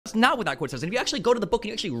not what that quote says. And if you actually go to the book and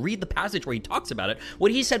you actually read the passage where he talks about it,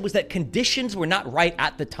 what he said was that conditions were not right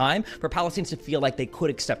at the time for Palestinians to feel like they could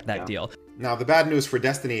accept that deal. Now, the bad news for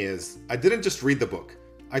Destiny is I didn't just read the book.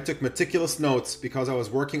 I took meticulous notes because I was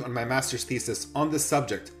working on my master's thesis on this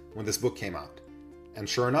subject when this book came out. And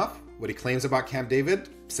sure enough, what he claims about Camp David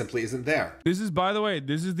simply isn't there. This is, by the way,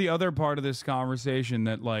 this is the other part of this conversation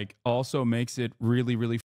that like also makes it really,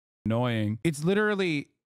 really annoying. It's literally,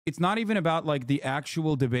 it's not even about like the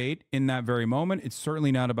actual debate in that very moment. It's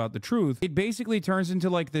certainly not about the truth. It basically turns into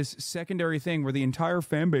like this secondary thing where the entire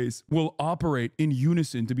fan base will operate in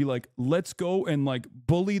unison to be like, let's go and like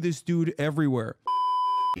bully this dude everywhere.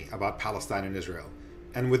 About Palestine and Israel.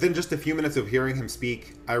 And within just a few minutes of hearing him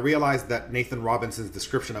speak, I realized that Nathan Robinson's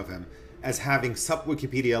description of him as having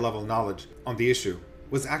sub-Wikipedia level knowledge on the issue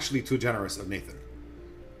was actually too generous of Nathan.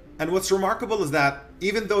 And what's remarkable is that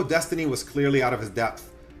even though Destiny was clearly out of his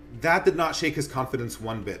depth, that did not shake his confidence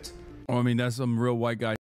one bit. Oh, I mean, that's some real white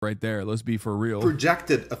guy right there. Let's be for real.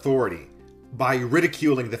 Projected authority by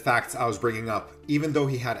ridiculing the facts I was bringing up, even though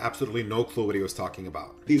he had absolutely no clue what he was talking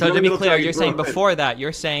about. So to be clear, you're saying before that,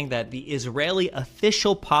 you're saying that the Israeli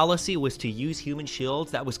official policy was to use human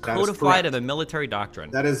shields. That was codified in the military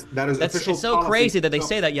doctrine. That is official. It's so policy. crazy that they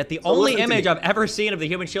say that, yet the only image I've ever seen of the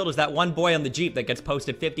human shield is that one boy on the Jeep that gets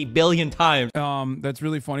posted 50 billion times. That's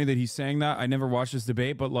really funny that he's saying that. I never watched this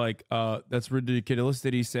debate, but like, that's ridiculous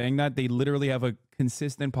that he's saying that. They literally have a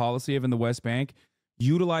consistent policy of in the West Bank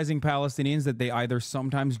utilizing Palestinians that they either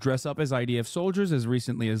sometimes dress up as IDF soldiers as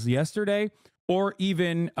recently as yesterday, or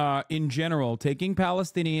even in general, taking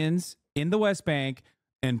Palestinians in the West Bank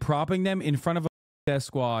and propping them in front of a death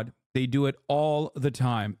squad. They do it all the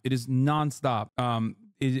time. It is nonstop.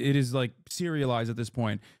 It is like serialized at this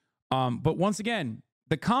point. But once again,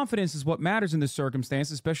 the confidence is what matters in this circumstance,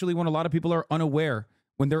 especially when a lot of people are unaware,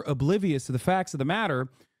 when they're oblivious to the facts of the matter.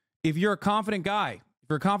 If you're a confident guy,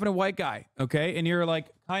 you're a confident white guy, okay, and you're like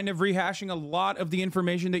kind of rehashing a lot of the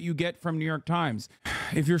information that you get from New York Times,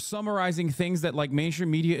 if you're summarizing things that like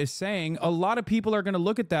mainstream media is saying, a lot of people are going to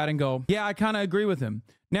look at that and go, yeah, I kind of agree with him.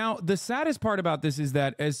 Now, the saddest part about this is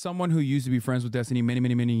that as someone who used to be friends with Destiny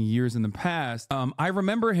many years in the past, I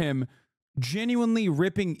remember him genuinely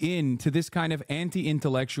ripping into this kind of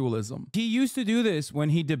anti-intellectualism. He used to do this when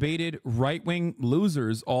he debated right-wing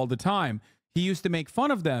losers all the time. He used to make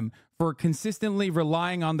fun of them for consistently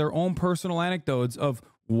relying on their own personal anecdotes of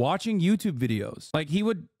watching YouTube videos. Like he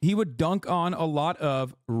would dunk on a lot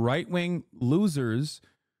of right-wing losers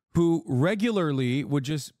who regularly would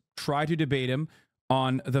just try to debate him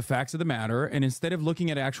on the facts of the matter. And instead of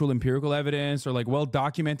looking at actual empirical evidence or like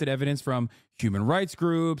well-documented evidence from human rights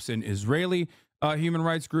groups and Israeli human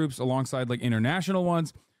rights groups alongside like international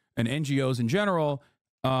ones and NGOs in general,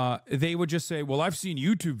 they would just say, well, I've seen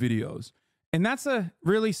YouTube videos. And that's a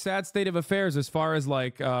really sad state of affairs as far as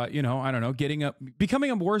like, you know, I don't know,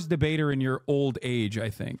 becoming a worse debater in your old age, I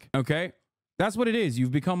think. Okay. That's what it is.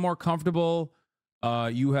 You've become more comfortable.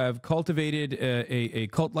 You have cultivated a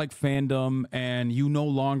cult-like fandom, and you no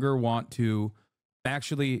longer want to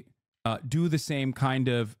actually do the same kind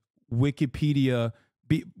of Wikipedia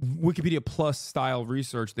Plus style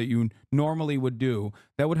research that you normally would do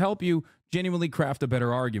that would help you genuinely craft a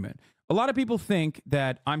better argument. A lot of people think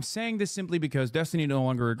that I'm saying this simply because Destiny no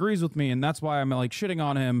longer agrees with me, and that's why I'm like shitting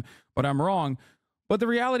on him, but I'm wrong. But the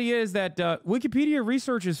reality is that Wikipedia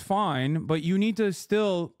research is fine, but you need to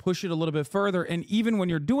still push it a little bit further. And even when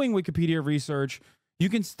you're doing Wikipedia research, you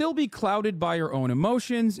can still be clouded by your own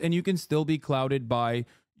emotions, and you can still be clouded by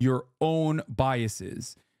your own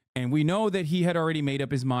biases. And we know that he had already made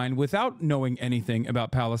up his mind without knowing anything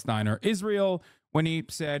about Palestine or Israel when he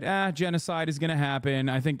said, genocide is going to happen.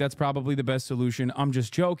 I think that's probably the best solution. I'm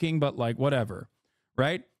just joking, but like whatever,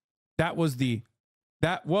 right? That was the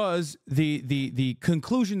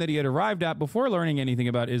conclusion that he had arrived at before learning anything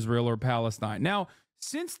about Israel or Palestine. Now,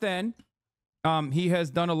 since then, he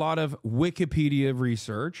has done a lot of Wikipedia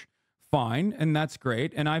research. Fine, and that's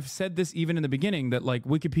great. And I've said this even in the beginning that like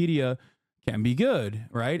Wikipedia can be good,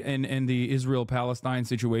 right? And the Israel-Palestine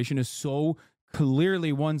situation is so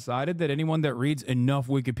clearly one-sided that anyone that reads enough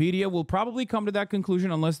Wikipedia will probably come to that conclusion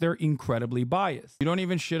unless they're incredibly biased. You don't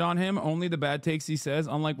even shit on him, only the bad takes he says,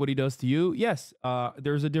 unlike what he does to you. Yes,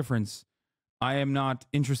 there's a difference. I am not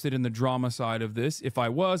interested in the drama side of this. If I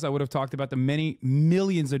was, I would have talked about the many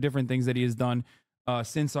millions of different things that he has done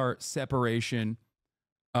since our separation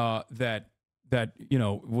that you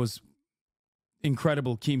know was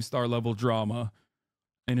incredible Keemstar level drama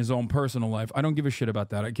in his own personal life. I don't give a shit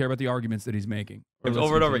about that. I care about the arguments that he's making. It's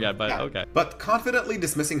over and over again, but okay. But confidently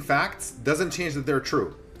dismissing facts doesn't change that they're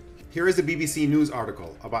true. Here is a BBC News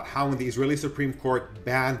article about how when the Israeli Supreme Court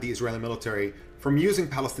banned the Israeli military from using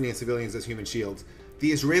Palestinian civilians as human shields, the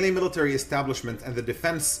Israeli military establishment and the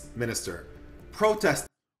defense minister protested.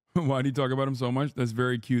 Why do you talk about him so much? That's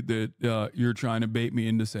very cute that you're trying to bait me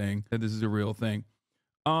into saying that this is a real thing.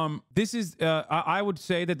 This is, I would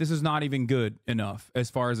say that this is not even good enough as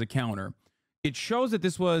far as a counter. It shows that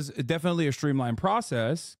this was definitely a streamlined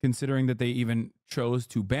process, considering that they even chose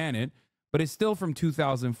to ban it, but it's still from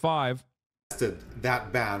 2005.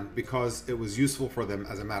 That ban because it was useful for them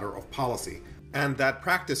as a matter of policy. And that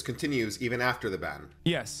practice continues even after the ban.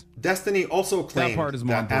 Yes. Destiny also claimed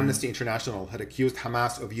that Amnesty important. International had accused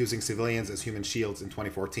Hamas of using civilians as human shields in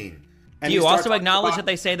 2014. And Do you also acknowledge that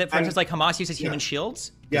they say that, for instance, like Hamas uses human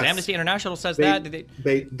shields? Yes. Amnesty International says They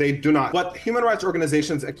do not. What human rights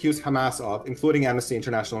organizations accuse Hamas of, including Amnesty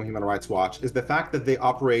International and Human Rights Watch, is the fact that they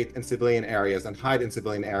operate in civilian areas and hide in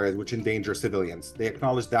civilian areas which endanger civilians. They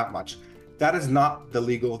acknowledge that much. That is not the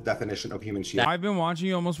legal definition of human shield. I've been watching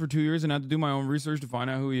you almost for 2 years and had to do my own research to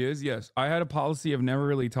find out who he is. Yes, I had a policy of never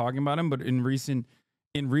really talking about him, but in recent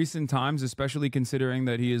times, especially considering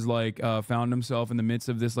that he is like found himself in the midst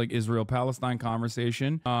of this like Israel-Palestine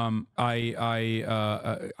conversation,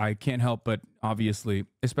 I can't help but obviously,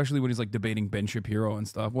 especially when he's like debating Ben Shapiro and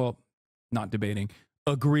stuff. Well, not debating,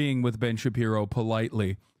 agreeing with Ben Shapiro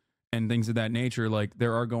politely and things of that nature. Like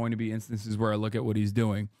there are going to be instances where I look at what he's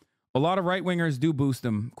doing. A lot of right-wingers do boost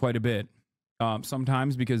him quite a bit.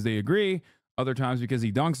 Sometimes because they agree, other times because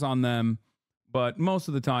he dunks on them, but most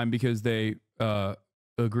of the time because they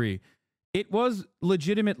agree. It was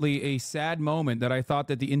legitimately a sad moment that I thought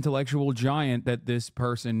that the intellectual giant that this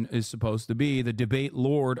person is supposed to be, the debate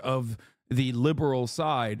lord of the liberal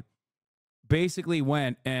side, basically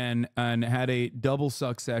went and had a double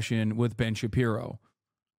suck session with Ben Shapiro.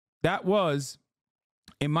 That was,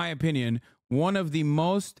 in my opinion, one of the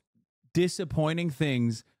most disappointing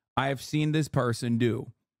things I have seen this person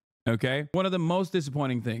do. Okay? One of the most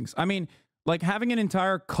disappointing things. I mean, like having an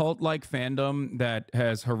entire cult-like fandom that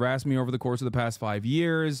has harassed me over the course of the past 5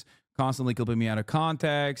 years, constantly clipping me out of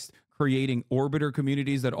context, creating orbiter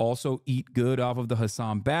communities that also eat good off of the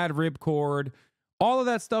Hassan bad ripcord. All of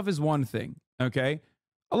that stuff is one thing, okay?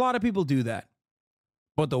 A lot of people do that.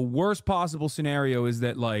 But the worst possible scenario is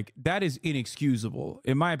that, like, that is inexcusable.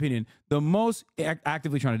 In my opinion, the most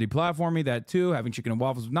actively trying to deplatform me, that too, having chicken and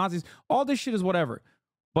waffles with Nazis, all this shit is whatever.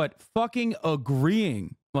 But fucking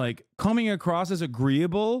agreeing, like, coming across as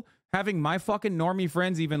agreeable, having my fucking normie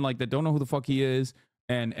friends even, like, that don't know who the fuck he is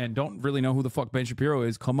and don't really know who the fuck Ben Shapiro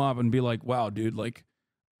is, come up and be like, wow, dude, like,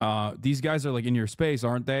 these guys are, like, in your space,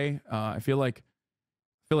 aren't they? I feel like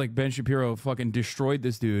Ben Shapiro fucking destroyed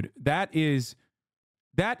this dude. That is,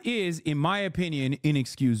 in my opinion,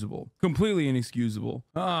 inexcusable. Completely inexcusable.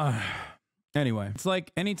 Anyway, it's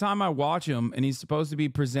like anytime I watch him and he's supposed to be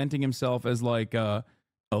presenting himself as like a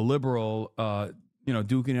liberal,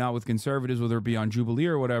 duking it out with conservatives, whether it be on Jubilee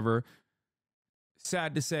or whatever,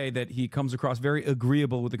 sad to say that he comes across very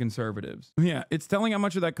agreeable with the conservatives. Yeah, it's telling how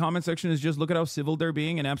much of that comment section is just look at how civil they're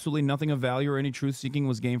being and absolutely nothing of value or any truth seeking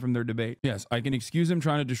was gained from their debate. Yes, I can excuse him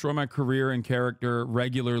trying to destroy my career and character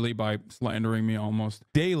regularly by slandering me almost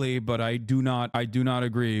daily, but I do not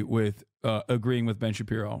agree with agreeing with Ben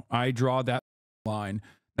Shapiro. I draw that line.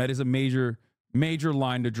 That is a major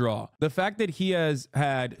line to draw. The fact that he has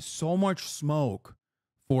had so much smoke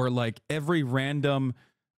for like every random,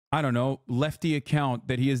 I don't know, lefty account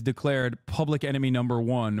that he has declared public enemy number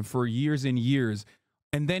one for years and years.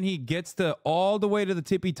 And then he gets to all the way to the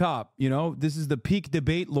tippy top. You know, this is the peak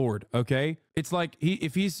debate lord. Okay. It's like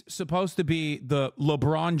if he's supposed to be the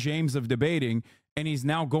LeBron James of debating and he's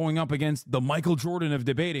now going up against the Michael Jordan of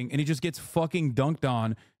debating and he just gets fucking dunked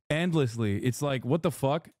on endlessly. It's like, what the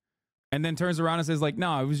fuck? And then turns around and says like,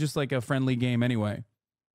 no, it was just like a friendly game anyway.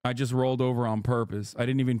 I just rolled over on purpose. I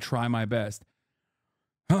didn't even try my best.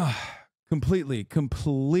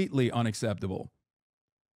 Completely unacceptable.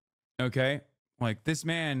 Okay? Like, this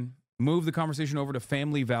man moved the conversation over to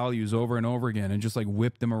family values over and over again and just, like,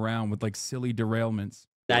 whipped them around with, like, silly derailments.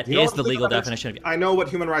 That is the legal definition. I know what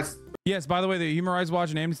human rights... Yes, by the way, the Human Rights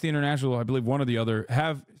Watch and Amnesty International, I believe one or the other,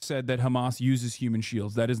 have said that Hamas uses human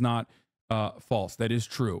shields. That is not false. That is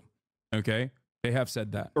true. Okay? They have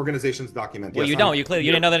said that. Organizations document. Well, yes, you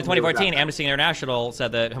didn't know that in 2014, Amnesty International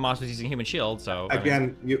said that Hamas was using human shields. So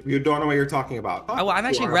again, you don't know what you're talking about. Oh, well, I've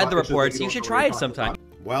actually read the reports. You should try it sometime.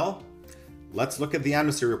 Well, let's look at the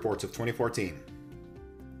Amnesty reports of 2014.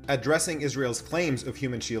 Addressing Israel's claims of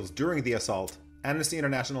human shields during the assault, Amnesty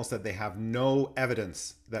International said they have no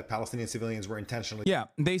evidence that Palestinian civilians were intentionally... Yeah,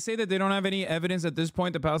 they say that they don't have any evidence at this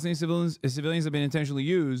point that Palestinian civilians have been intentionally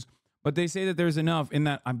used. But they say that there's enough in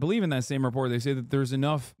that, I believe in that same report, they say that there's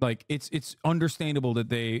enough, like it's understandable that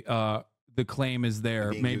they the claim is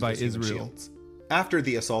there made by Israel. After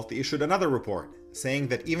the assault, they issued another report saying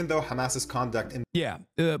that even though Hamas's conduct in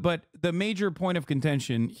but the major point of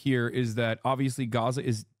contention here is that obviously Gaza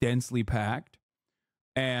is densely packed,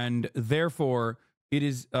 and therefore it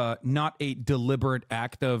is not a deliberate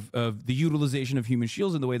act of the utilization of human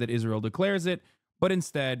shields in the way that Israel declares it, but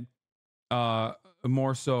instead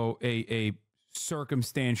more so a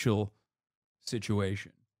circumstantial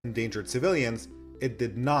situation. Endangered civilians, it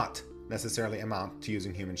did not necessarily amount to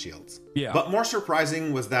using human shields. Yeah. But more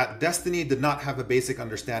surprising was that Destiny did not have a basic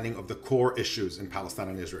understanding of the core issues in Palestine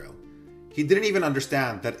and Israel. He didn't even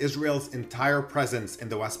understand that Israel's entire presence in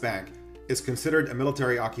the West Bank is considered a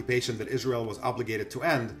military occupation that Israel was obligated to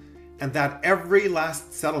end, and that every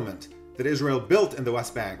last settlement that Israel built in the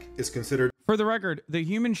West Bank is considered. For the record, the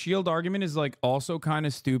human shield argument is like also kind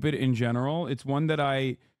of stupid in general. It's one that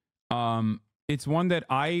I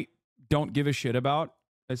don't give a shit about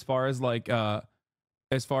as far as like you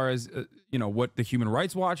know, what the Human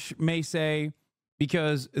Rights Watch may say,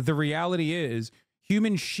 because the reality is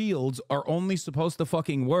human shields are only supposed to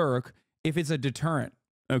fucking work if it's a deterrent.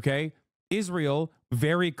 Okay? Israel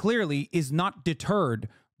very clearly is not deterred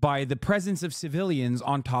by the presence of civilians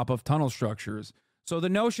on top of tunnel structures. So the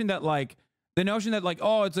notion that like,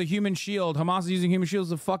 oh, it's a human shield, Hamas is using human shields,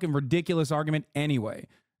 is a fucking ridiculous argument anyway.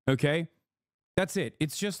 Okay? That's it.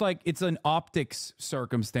 It's just like, it's an optics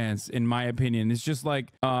circumstance, in my opinion. It's just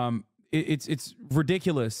like, it's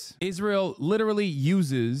ridiculous. Israel literally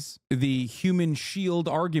uses the human shield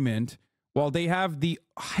argument while they have the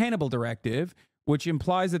Hannibal Directive, which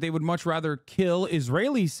implies that they would much rather kill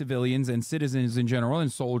Israeli civilians and citizens in general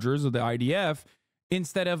and soldiers of the IDF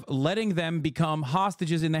instead of letting them become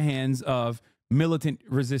hostages in the hands of militant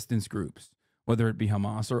resistance groups, whether it be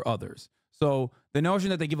Hamas or others. So the notion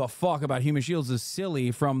that they give a fuck about human shields is silly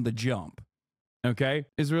from the jump. Okay?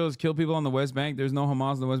 Israel has killed people on the West Bank. There's no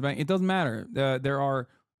Hamas on the West Bank. It doesn't matter. There are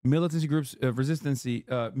militant groups of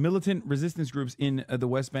militant resistance groups in the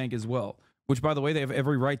West Bank as well, which, by the way, they have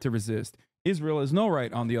every right to resist. Israel has no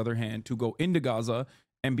right, on the other hand, to go into Gaza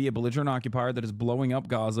and be a belligerent occupier that is blowing up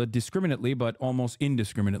Gaza discriminately, but almost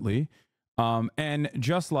indiscriminately. And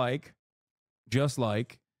just like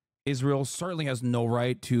Israel certainly has no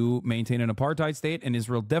right to maintain an apartheid state, and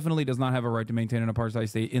Israel definitely does not have a right to maintain an apartheid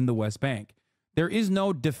state in the West Bank. There is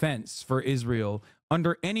no defense for Israel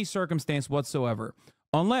under any circumstance whatsoever,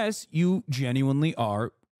 unless you genuinely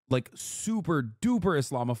are like super duper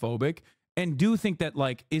Islamophobic and do think that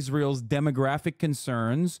like Israel's demographic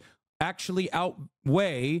concerns actually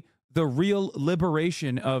outweigh the real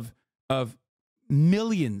liberation of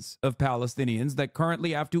millions of Palestinians that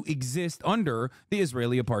currently have to exist under the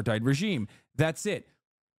Israeli apartheid regime. That's it.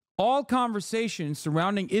 All conversations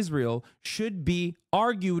surrounding Israel should be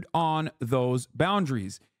argued on those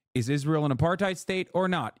boundaries. Is Israel an apartheid state or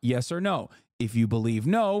not? Yes or no? If you believe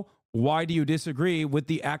no, why do you disagree with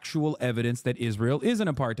the actual evidence that Israel is an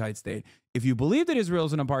apartheid state? If you believe that Israel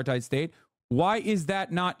is an apartheid state, why is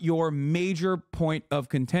that not your major point of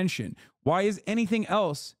contention? Why is anything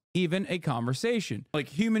else even a conversation? Like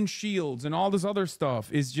human shields and all this other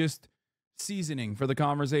stuff is just seasoning for the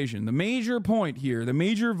conversation. The major point here, the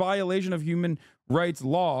major violation of human rights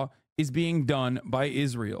law is being done by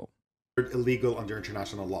Israel. Illegal under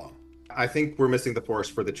international law. I think we're missing the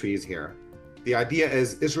forest for the trees here. The idea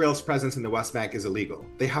is Israel's presence in the West Bank is illegal.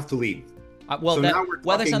 They have to leave.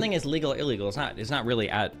 Whether something is legal or illegal, it's not really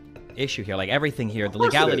at issue here. Like everything here, the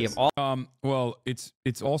legality of all. Well,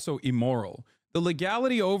 it's also immoral. The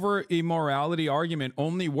legality over immorality argument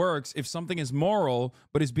only works if something is moral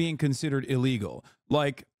but is being considered illegal,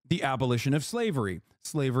 like the abolition of slavery.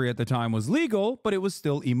 Slavery at the time was legal, but it was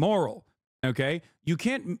still immoral. Okay? You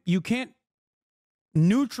can't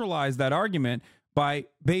neutralize that argument by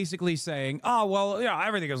basically saying, oh, well, yeah,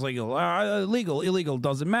 everything is legal. Illegal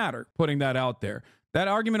doesn't matter. Putting that out there. That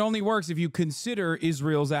argument only works if you consider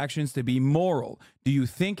Israel's actions to be moral. Do you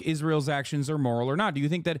think Israel's actions are moral or not? Do you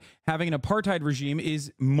think that having an apartheid regime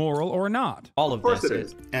is moral or not? All of course this it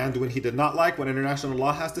is. And when he did not like what international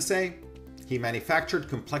law has to say, he manufactured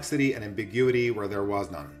complexity and ambiguity where there was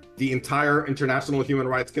none. The entire international human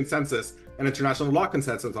rights consensus and international law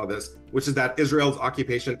consensus on this, which is that Israel's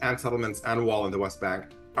occupation and settlements and wall in the West Bank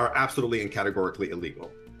are absolutely and categorically illegal.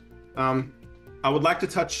 I would like to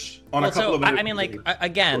touch on a couple of. I mean, like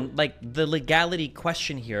again, like the legality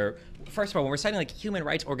question here first of all, when we're citing like human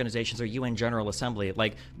rights organizations or UN General Assembly,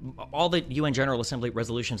 like all the UN General Assembly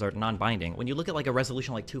resolutions are non-binding. When you look at like a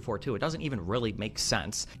resolution like 242, it doesn't even really make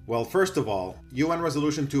sense. Well, first of all, UN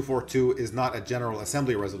Resolution 242 is not a General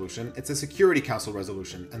Assembly resolution, it's a Security Council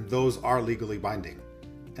resolution, and those are legally binding.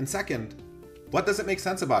 And second, what doesn't make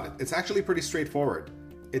sense about it? It's actually pretty straightforward.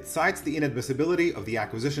 It cites the inadmissibility of the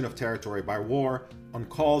acquisition of territory by war on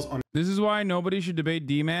calls on... This is why nobody should debate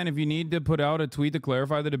D-Man. If you need to put out a tweet to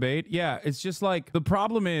clarify the debate, yeah, it's just like, the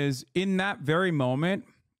problem is, in that very moment,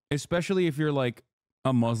 especially if you're like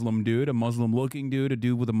a Muslim dude, a Muslim-looking dude, a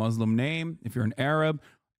dude with a Muslim name, if you're an Arab,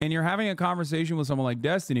 and you're having a conversation with someone like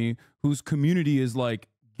Destiny, whose community is like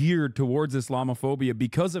geared towards Islamophobia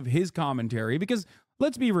because of his commentary, because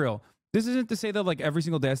let's be real, this isn't to say that like every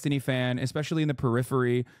single Destiny fan, especially in the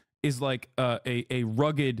periphery, is like a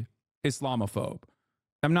rugged Islamophobe.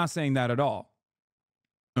 I'm not saying that at all.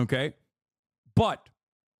 Okay? But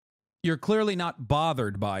you're clearly not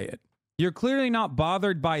bothered by it. You're clearly not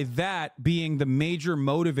bothered by that being the major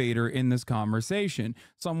motivator in this conversation.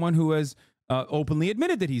 Someone who has openly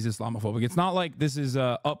admitted that he's Islamophobic. It's not like this is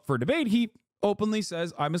up for debate. He openly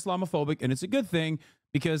says, I'm Islamophobic, and it's a good thing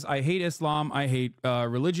because I hate Islam, I hate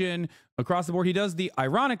religion across the board.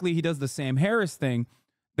 Ironically, he does the Sam Harris thing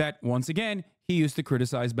that, once again, he used to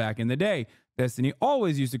criticize back in the day. Destiny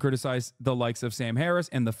always used to criticize the likes of Sam Harris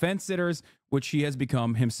and the fence sitters, which he has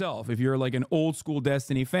become himself. If you're like an old school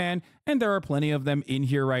Destiny fan, and there are plenty of them in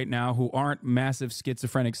here right now who aren't massive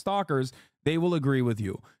schizophrenic stalkers, they will agree with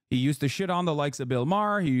you. He used to shit on the likes of Bill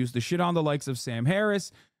Maher. He used to shit on the likes of Sam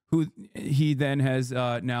Harris, who he then has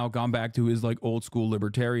now gone back to his like old school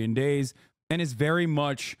libertarian days and is very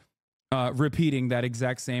much repeating that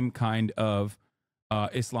exact same kind of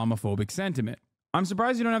Islamophobic sentiment. I'm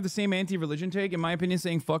surprised you don't have the same anti-religion take. In my opinion,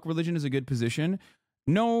 saying fuck religion is a good position.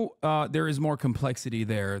 No, there is more complexity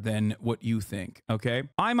there than what you think, okay?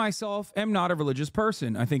 I myself am not a religious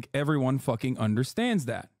person. I think everyone fucking understands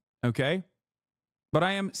that, okay? But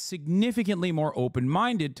I am significantly more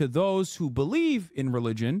open-minded to those who believe in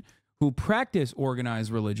religion, who practice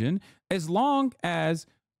organized religion, as long as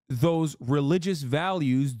those religious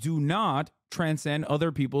values do not transcend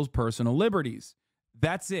other people's personal liberties.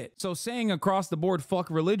 That's it. So saying across the board, fuck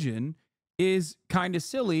religion, is kind of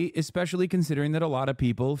silly, especially considering that a lot of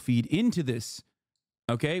people feed into this.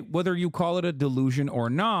 Okay? Whether you call it a delusion or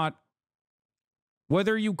not,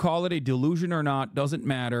 doesn't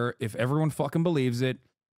matter if everyone fucking believes it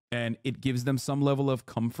and it gives them some level of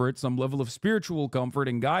comfort, some level of spiritual comfort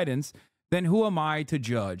and guidance, then who am I to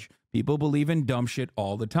judge? People believe in dumb shit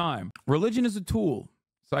all the time. Religion is a tool.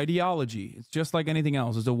 It's ideology. It's just like anything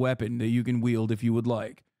else. It's a weapon that you can wield if you would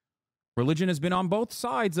like. Religion has been on both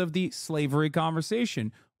sides of the slavery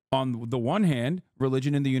conversation. On the one hand,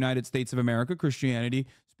 religion in the United States of America, Christianity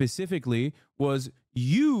specifically, was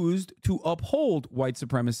used to uphold white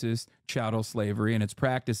supremacist chattel slavery and its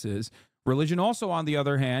practices. Religion also, on the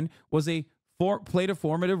other hand, was played a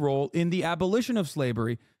formative role in the abolition of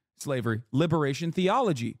slavery. Liberation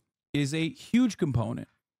theology is a huge component.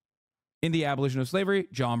 In the abolition of slavery,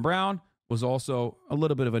 John Brown was also a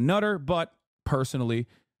little bit of a nutter, but personally,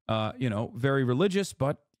 very religious,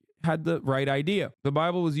 but had the right idea. The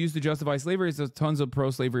Bible was used to justify slavery. There's tons of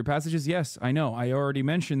pro-slavery passages. Yes, I know. I already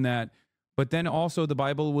mentioned that. But then also the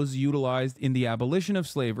Bible was utilized in the abolition of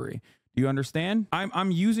slavery. Do you understand?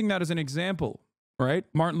 I'm using that as an example, right?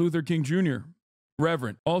 Martin Luther King Jr.,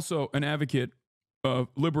 Reverend, also an advocate of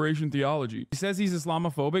liberation theology. He says he's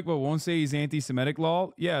Islamophobic, but won't say he's anti-Semitic,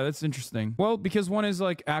 lol. Yeah, that's interesting. Well, because one is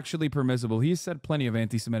like actually permissible. He's said plenty of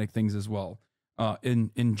anti-Semitic things as well,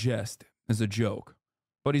 in jest, as a joke.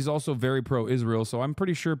 But he's also very pro-Israel, so I'm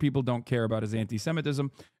pretty sure people don't care about his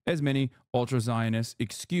anti-Semitism, as many ultra-Zionists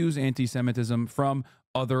excuse anti-Semitism from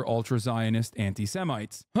other ultra-Zionist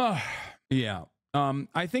anti-Semites. Yeah.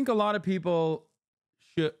 I think a lot of people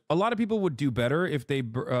would do better if they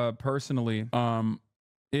personally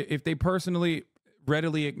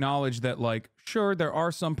readily acknowledge that, like, sure, there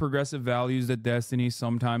are some progressive values that Destiny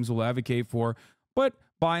sometimes will advocate for, but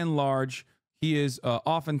by and large, he is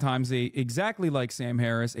oftentimes exactly like Sam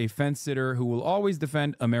Harris, a fence sitter who will always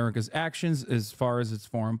defend America's actions as far as its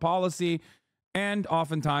foreign policy, and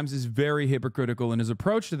oftentimes is very hypocritical in his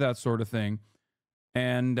approach to that sort of thing.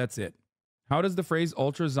 And that's it. How does the phrase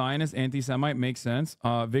ultra-Zionist anti-Semite make sense?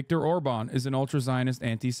 Viktor Orban is an ultra-Zionist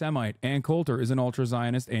anti-Semite. Ann Coulter is an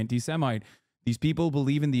ultra-Zionist anti-Semite. These people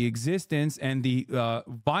believe in the existence and the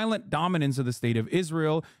violent dominance of the state of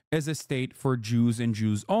Israel as a state for Jews and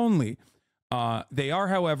Jews only. They are,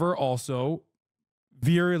 however, also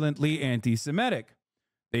virulently anti-Semitic.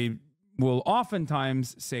 They will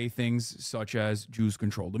oftentimes say things such as Jews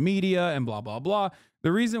control the media and blah, blah, blah.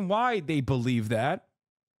 The reason why they believe that,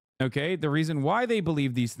 okay, the reason why they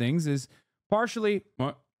believe these things is partially,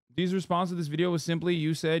 well, Dee's response to this video was simply,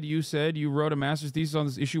 you said you wrote a master's thesis on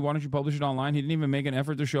this issue. Why don't you publish it online? He didn't even make an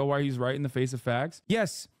effort to show why he's right in the face of facts.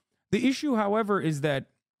 Yes. The issue, however, is that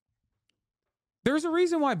there's a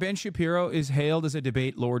reason why Ben Shapiro is hailed as a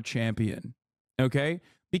debate lord champion. Okay?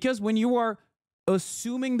 Because when you are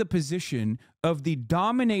assuming the position of the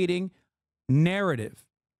dominating narrative,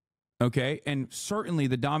 okay, and certainly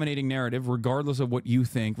the dominating narrative, regardless of what you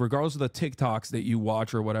think, regardless of the TikToks that you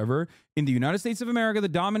watch or whatever, in the United States of America, the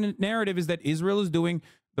dominant narrative is that Israel is doing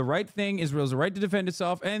the right thing, Israel has the right to defend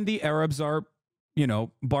itself, and the Arabs are, you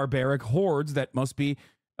know, barbaric hordes that must be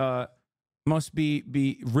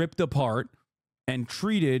ripped apart and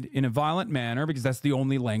treated in a violent manner because that's the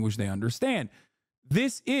only language they understand.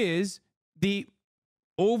 This is the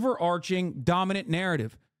overarching dominant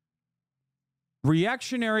narrative.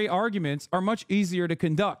 Reactionary arguments are much easier to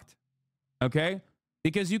conduct, okay?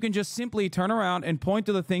 Because you can just simply turn around and point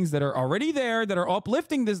to the things that are already there, that are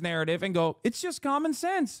uplifting this narrative and go, it's just common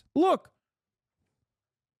sense. Look,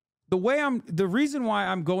 the reason why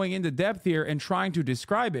I'm going into depth here and trying to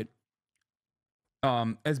describe it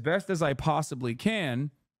as best as I possibly can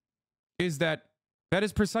is that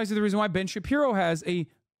is precisely the reason why Ben Shapiro has a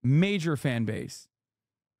major fan base,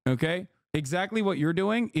 okay? Exactly what you're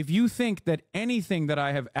doing. If you think that anything that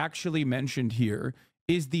I have actually mentioned here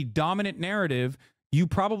is the dominant narrative, you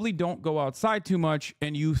probably don't go outside too much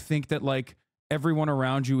and you think that like everyone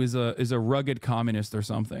around you is a rugged communist or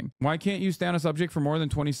something. Why can't you stay on a subject for more than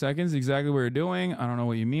 20 seconds? Exactly what you're doing. I don't know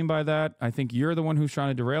what you mean by that. I think you're the one who's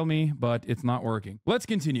trying to derail me, but it's not working. Let's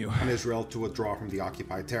continue. Israel to withdraw from the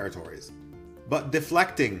occupied territories. But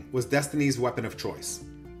deflecting was Destiny's weapon of choice.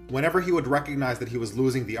 Whenever he would recognize that he was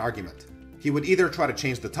losing the argument, he would either try to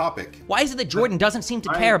change the topic. Why is it that Jordan doesn't seem to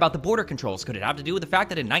care about the border controls? Could it have to do with the fact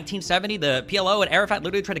that in 1970, the PLO and Arafat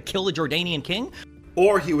literally tried to kill the Jordanian king?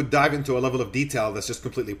 Or he would dive into a level of detail that's just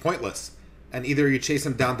completely pointless. And either you chase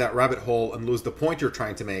him down that rabbit hole and lose the point you're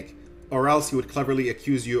trying to make, or else he would cleverly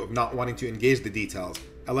accuse you of not wanting to engage the details,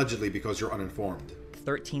 allegedly because you're uninformed.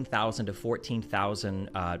 13,000 to 14,000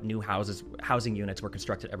 new housing units were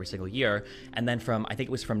constructed every single year. And then from, I think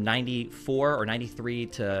it was from 94 or 93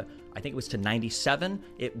 to, I think it was to 97,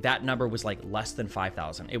 that number was like less than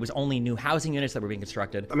 5,000. It was only new housing units that were being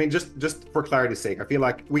constructed. I mean, just for clarity's sake, I feel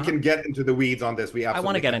like we can get into the weeds on this. I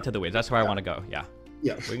want to get into the weeds. That's where I want to go. Yeah.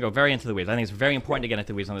 Yeah. We can go very into the weeds. I think it's very important to get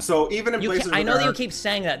into the weeds on this. So even in places I know that you keep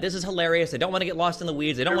saying that. This is hilarious. They don't want to get lost in the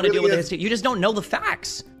weeds. They don't want to deal with the history. You just don't know the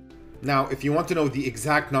facts. Now, if you want to know the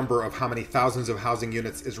exact number of how many thousands of housing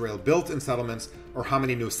units Israel built in settlements, or how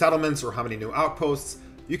many new settlements, or how many new outposts,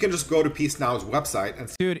 you can just go to Peace Now's website and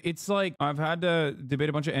see. Dude, it's like, I've had to debate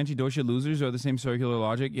a bunch of anti-Deutsche losers who have the same circular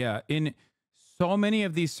logic. Yeah, in so many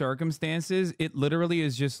of these circumstances, it literally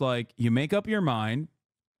is just like, you make up your mind.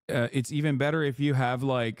 It's even better if you have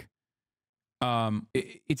like,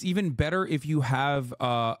 it's even better if you have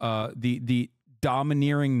the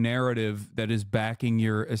domineering narrative that is backing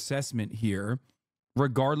your assessment here,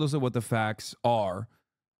 regardless of what the facts are,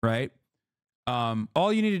 right?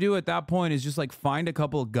 All you need to do at that point is just like find a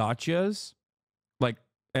couple of gotchas, like,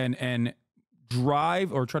 and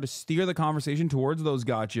drive or try to steer the conversation towards those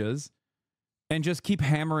gotchas and just keep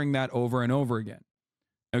hammering that over and over again.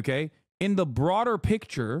 Okay? In the broader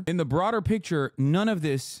picture, none of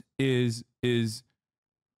this is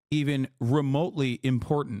even remotely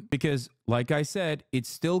important because, like I said, it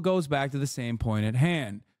still goes back to the same point at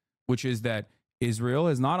hand, which is that Israel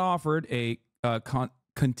has not offered a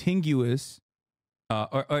contiguous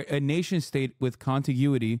or a nation state with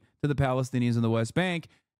contiguity to the Palestinians in the West Bank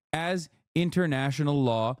as international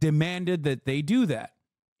law demanded that they do that.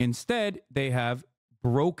 Instead, they have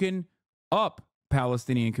broken up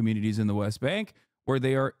Palestinian communities in the West Bank where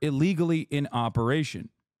they are illegally in operation.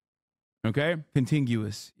 Okay?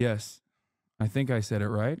 Contiguous. Yes. I think I said it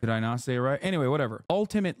right. Did I not say it right? Anyway, whatever.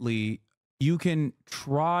 Ultimately, you can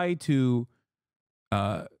try to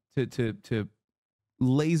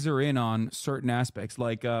laser in on certain aspects.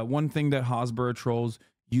 Like one thing that Hasbara trolls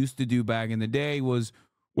used to do back in the day was,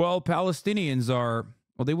 well, Palestinians are,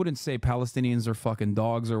 well, they wouldn't say Palestinians are fucking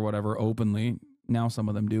dogs or whatever openly. Now some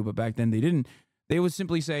of them do, but back then they didn't. They would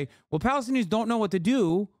simply say, well, Palestinians don't know what to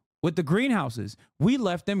do with the greenhouses. We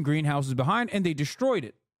left them greenhouses behind and they destroyed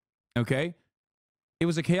it. Okay? It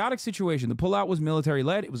was a chaotic situation. The pullout was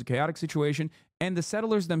military-led. It was a chaotic situation. And the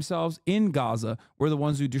settlers themselves in Gaza were the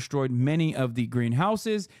ones who destroyed many of the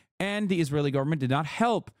greenhouses. And the Israeli government did not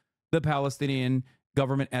help the Palestinian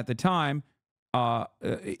government at the time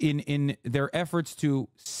in their efforts to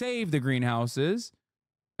save the greenhouses,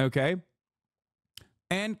 okay,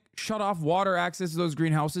 and shut off water access to those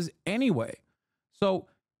greenhouses anyway. So,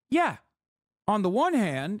 yeah, on the one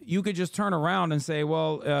hand, you could just turn around and say,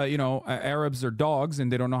 well, Arabs are dogs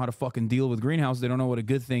and they don't know how to fucking deal with greenhouses. They don't know what a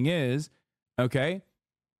good thing is, okay?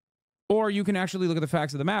 Or you can actually look at the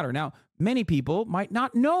facts of the matter. Now, many people might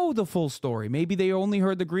not know the full story. Maybe they only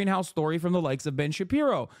heard the greenhouse story from the likes of Ben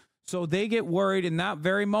Shapiro. So they get worried in that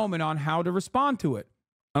very moment on how to respond to it,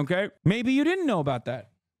 okay? Maybe you didn't know about that.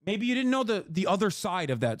 Maybe you didn't know the other side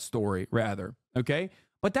of that story, rather, okay?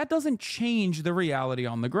 But that doesn't change the reality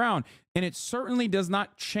on the ground. And it certainly does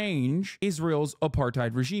not change Israel's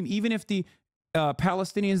apartheid regime. Even if the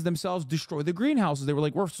Palestinians themselves destroy the greenhouses, they were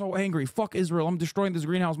like, we're so angry, fuck Israel, I'm destroying this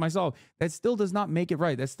greenhouse myself. That still does not make it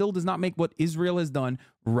right. That still does not make what Israel has done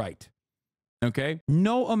right. Okay?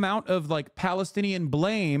 No amount of like Palestinian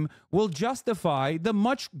blame will justify the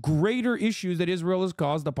much greater issues that Israel has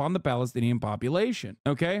caused upon the Palestinian population.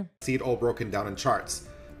 Okay? See it all broken down in charts.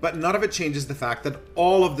 But none of it changes the fact that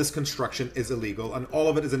all of this construction is illegal and all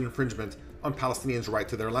of it is an infringement on Palestinians' right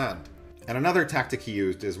to their land. And another tactic he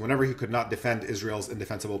used is whenever he could not defend Israel's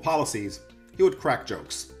indefensible policies, he would crack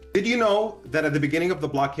jokes. Did you know that at the beginning of the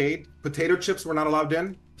blockade, potato chips were not allowed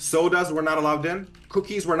in? Sodas were not allowed in?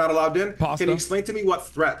 Cookies were not allowed in? Pasta. Can you explain to me what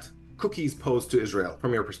threat cookies pose to Israel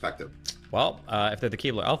from your perspective? Well, if they're the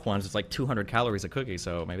Keebler Elf ones, it's like 200 calories a cookie,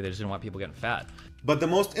 so maybe they just didn't want people getting fat. But the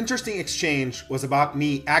most interesting exchange was about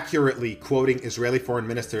me accurately quoting Israeli Foreign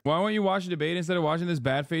Minister. Why won't you watch the debate instead of watching this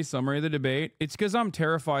bad-faced summary of the debate? It's because I'm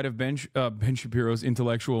terrified of Ben Shapiro's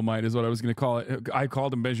intellectual might is what I was going to call it. I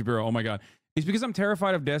called him Ben Shapiro. Oh, my God. It's because I'm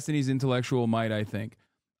terrified of Destiny's intellectual might, I think.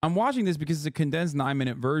 I'm watching this because it's a condensed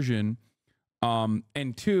 9-minute version.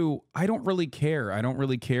 And two, I don't really care. I don't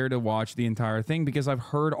really care to watch the entire thing because I've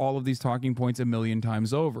heard all of these talking points a million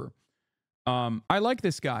times over. I like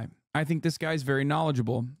this guy. I think this guy's very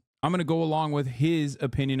knowledgeable. I'm going to go along with his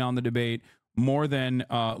opinion on the debate more than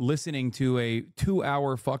listening to a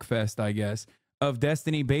 2-hour fuckfest, I guess, of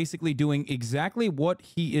Destiny basically doing exactly what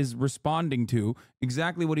he is responding to,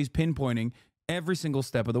 exactly what he's pinpointing every single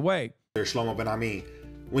step of the way. Shlomo Ben Ami,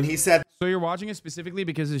 when he said, so you're watching it specifically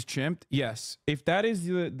because it's chimped? Yes. If that is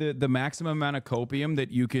the maximum amount of copium that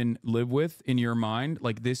you can live with in your mind,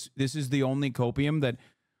 like this is the only copium that,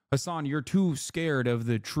 Hasan, you're too scared of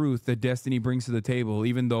the truth that Destiny brings to the table,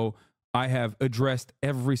 even though I have addressed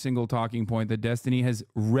every single talking point that Destiny has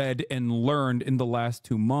read and learned in the last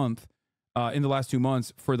 2 months,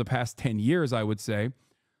 for the past 10 years, I would say.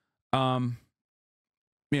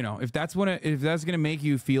 If that's going to make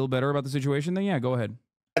you feel better about the situation, then yeah, go ahead.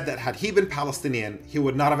 That had he been Palestinian, he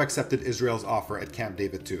would not have accepted Israel's offer at Camp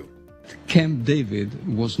David II. Camp David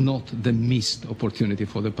was not the missed opportunity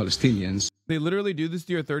for the Palestinians. They literally do this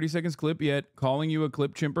to your 30 seconds clip, yet calling you a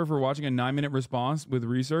clip chimper for watching a 9-minute response with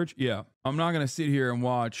research. Yeah, I'm not going to sit here and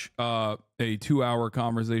watch a 2-hour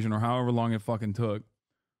conversation or however long it fucking took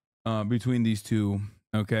between these two,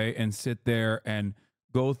 okay, and sit there and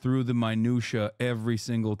go through the minutia every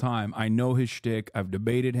single time. I know his shtick. I've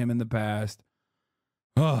debated him in the past.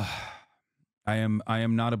 I am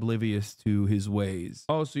not oblivious to his ways.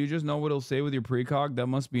 Oh, so you just know what he'll say with your precog? That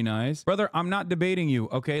must be nice. Brother, I'm not debating you,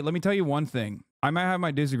 okay? Let me tell you one thing. I might have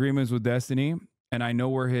my disagreements with Destiny, and I know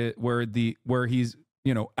where he's,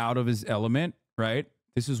 out of his element, right?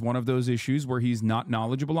 This is one of those issues where he's not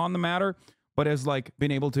knowledgeable on the matter, but has like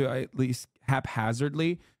been able to at least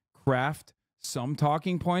haphazardly craft some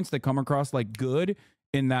talking points that come across like good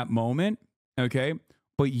in that moment, okay?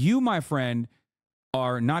 But you, my friend,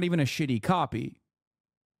 are not even a shitty copy,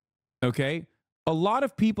 okay? A lot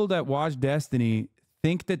of people that watch Destiny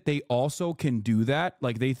think that they also can do that.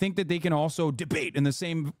 Like, they think that they can also debate in the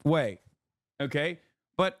same way, okay?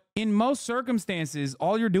 But in most circumstances,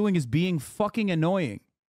 all you're doing is being fucking annoying,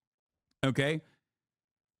 okay?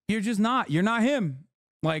 You're just not. You're not him.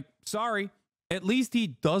 Like, sorry. At least he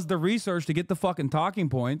does the research to get the fucking talking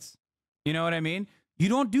points. You know what I mean? You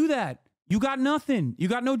don't do that. You got nothing. You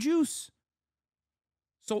got no juice.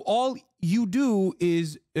 So all you do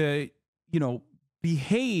is,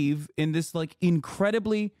 behave in this like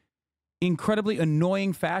incredibly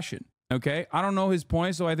annoying fashion. Okay. I don't know his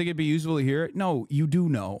point, so I think it'd be useful to hear it. No, you do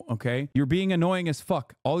know. Okay. You're being annoying as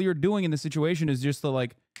fuck. All you're doing in this situation is just to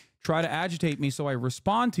like try to agitate me so I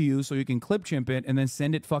respond to you so you can clip chimp it and then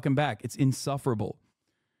send it fucking back. It's insufferable.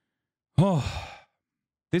 Oh,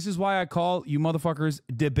 this is why I call you motherfuckers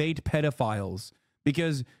debate pedophiles,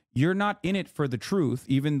 because you're not in it for the truth,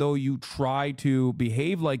 even though you try to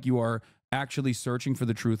behave like you are actually searching for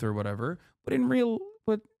the truth or whatever.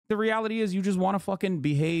 But the reality is you just want to fucking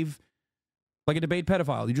behave like a debate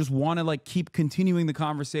pedophile. You just want to like keep continuing the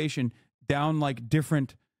conversation down like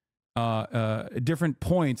different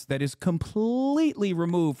points that is completely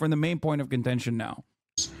removed from the main point of contention now.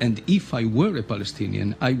 And if I were a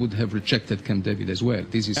Palestinian, I would have rejected Camp David as well.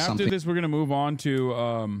 This is After something this, we're gonna move on to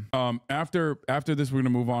after this, we're gonna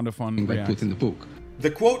move on to fun I reacts. put in the book.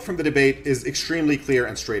 The quote from the debate is extremely clear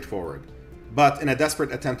and straightforward. But in a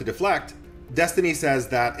desperate attempt to deflect, Destiny says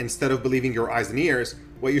that instead of believing your eyes and ears,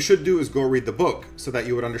 what you should do is go read the book so that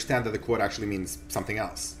you would understand that the quote actually means something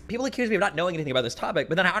else. People accuse me of not knowing anything about this topic,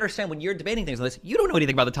 but then I understand when you're debating things like this, you don't know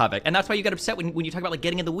anything about the topic. And that's why you get upset when you talk about like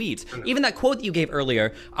getting in the weeds. Even that quote that you gave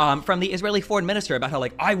earlier from the Israeli foreign minister about how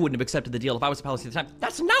like I wouldn't have accepted the deal if I was a Palestinian at the time.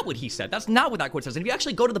 That's not what he said. That's not what that quote says. And if you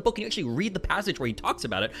actually go to the book and you actually read the passage where he talks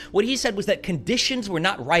about it, what he said was that conditions were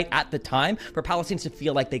not right at the time for Palestinians to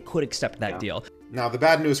feel like they could accept that deal. Now, the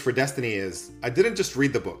bad news for Destiny is I didn't just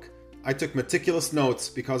read the book. I took meticulous notes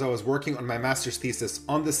because I was working on my master's thesis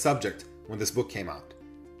on this subject when this book came out.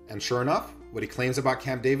 And sure enough, what he claims about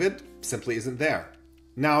Camp David simply isn't there.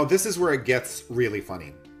 Now, this is where it gets really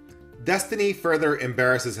funny. Destiny further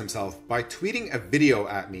embarrasses himself by tweeting a video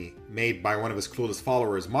at me made by one of his clueless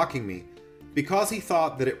followers mocking me because he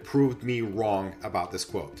thought that it proved me wrong about this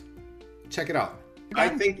quote. Check it out. I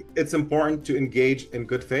think it's important to engage in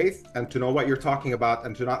good faith and to know what you're talking about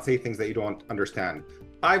and to not say things that you don't understand.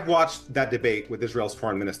 I've watched that debate with Israel's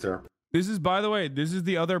foreign minister. This is, by the way, this is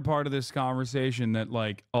the other part of this conversation that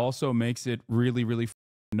like also makes it really, really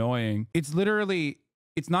annoying. It's literally,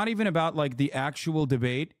 it's not even about like the actual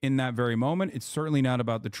debate in that very moment. It's certainly not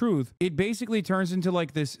about the truth. It basically turns into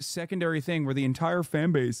like this secondary thing where the entire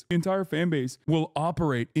fan base will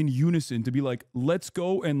operate in unison to be like, let's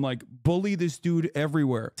go and like bully this dude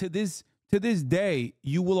everywhere. To this day,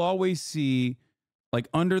 you will always see like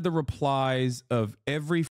under the replies of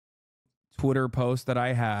every Twitter post that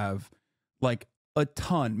I have, like a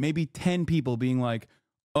ton, maybe 10 people being like,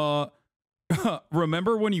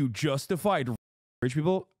 remember when you justified rich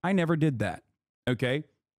people? I never did that. Okay.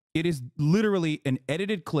 It is literally an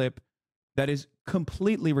edited clip that is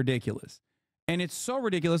completely ridiculous. And it's so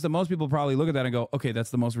ridiculous that most people probably look at that and go, okay,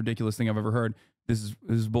 that's the most ridiculous thing I've ever heard. This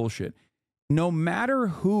is bullshit. No matter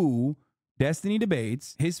who Destiny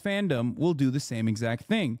debates, his fandom will do the same exact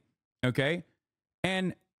thing. Okay.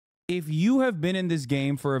 And if you have been in this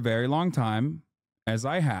game for a very long time, as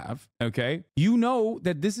I have, okay, you know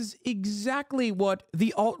that this is exactly what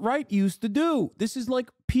the alt-right used to do. This is like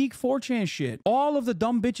peak 4chan shit. All of the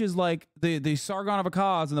dumb bitches like the Sargon of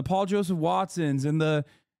Akkad and the Paul Joseph Watsons and the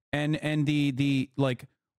like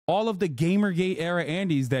all of the Gamergate era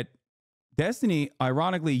Andys that Destiny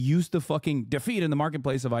ironically used to fucking defeat in the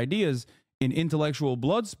marketplace of ideas in intellectual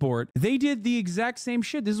blood sport, they did the exact same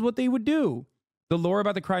shit. This is what they would do. The lore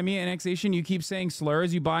about the Crimea annexation, you keep saying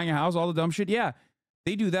slurs, you buying a house, all the dumb shit. Yeah,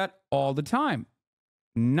 they do that all the time,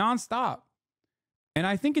 nonstop. And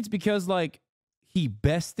I think it's because like he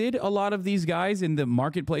bested a lot of these guys in the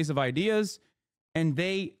marketplace of ideas, and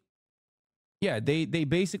they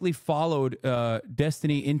basically followed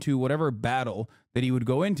Destiny into whatever battle that he would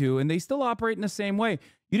go into, and they still operate in the same way.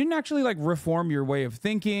 You didn't actually like reform your way of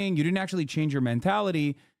thinking. You didn't actually change your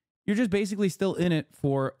mentality. You're just basically still in it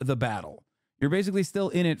for the battle. You're basically still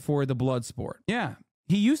in it for the blood sport. Yeah.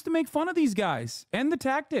 He used to make fun of these guys and the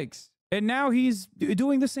tactics. And now he's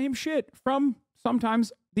doing the same shit from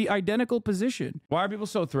sometimes the identical position. Why are people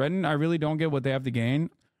so threatened? I really don't get what they have to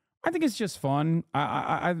gain. I think it's just fun.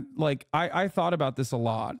 I thought about this a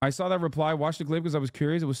lot. I saw that reply, watched the clip because I was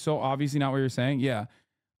curious. It was so obviously not what you're saying. Yeah.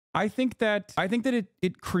 I think that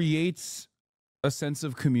it creates a sense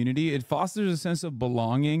of community. It fosters a sense of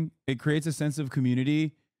belonging. It creates a sense of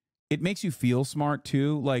community. It makes you feel smart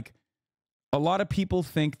too. Like a lot of people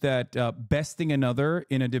think that besting another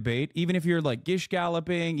in a debate, even if you're like gish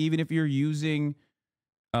galloping, even if you're using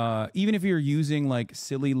like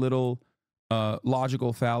silly little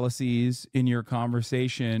logical fallacies in your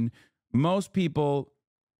conversation, most people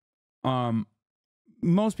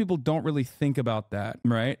don't really think about that,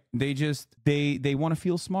 right? They just they want to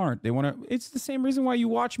feel smart. They want to. It's the same reason why you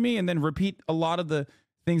watch me and then repeat a lot of the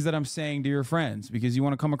things that I'm saying to your friends, because you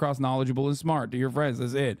want to come across knowledgeable and smart to your friends.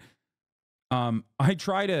 That's it. I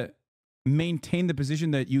try to maintain the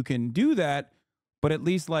position that you can do that, but at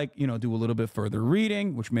least like, you know, do a little bit further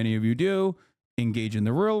reading, which many of you do, engage in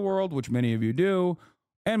the real world, which many of you do.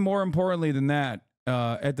 And more importantly than that,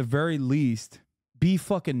 at the very least, be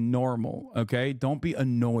fucking normal. Okay. Don't be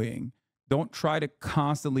annoying. Don't try to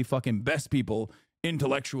constantly fucking best people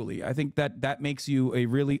intellectually. I think that makes you a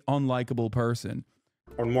really unlikable person.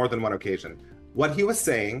 On more than one occasion. What he was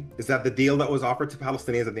saying is that the deal that was offered to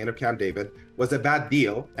Palestinians at the end of Camp David was a bad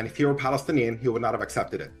deal, and if he were Palestinian, he would not have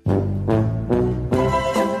accepted it.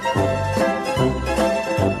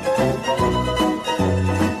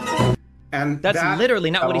 And that's literally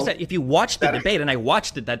not what he said. If you watch the debate, and I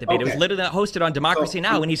watched that debate, it was literally hosted on Democracy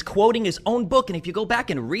Now!, and he's quoting his own book. And if you go back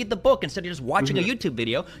and read the book instead of just watching a YouTube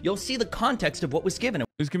video, you'll see the context of what was given.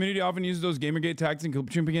 This community often uses those Gamergate tactics and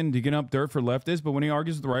chimping and digging up dirt for leftists, but when he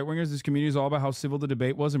argues with the right-wingers, this community is all about how civil the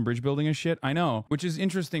debate was and bridge building and shit. I know, which is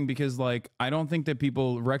interesting because, like, I don't think that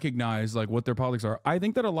people recognize, like, what their politics are. I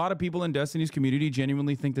think that a lot of people in Destiny's community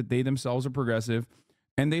genuinely think that they themselves are progressive,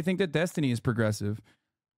 and they think that Destiny is progressive.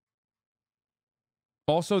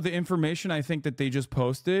 Also, the information I think that they just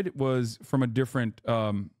posted was from a different.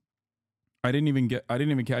 I didn't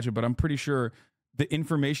even catch it, but I'm pretty sure the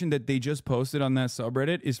information that they just posted on that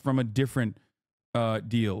subreddit is from a different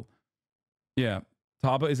deal. Yeah,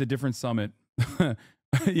 Taba is a different summit.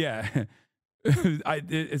 Yeah, I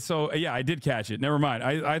did catch it. Never mind.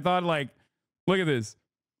 I thought, like, look at this.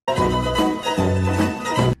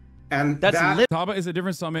 And Taba is a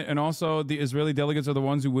different summit, and also the Israeli delegates are the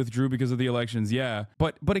ones who withdrew because of the elections. Yeah,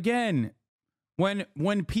 but again, when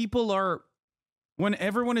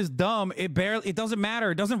everyone is dumb, it doesn't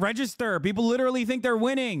matter. It doesn't register. People literally think they're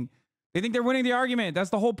winning. They think they're winning the argument. That's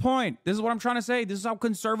the whole point. This is what I'm trying to say. This is how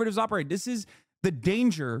conservatives operate. This is the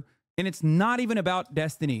danger, and it's not even about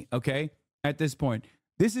Destiny. Okay, at this point,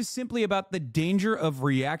 this is simply about the danger of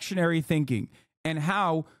reactionary thinking and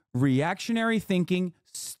how reactionary thinking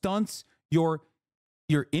stunts your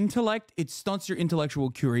intellect. It stunts your intellectual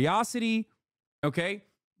curiosity, okay?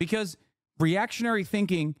 Because reactionary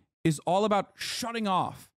thinking is all about shutting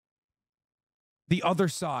off the other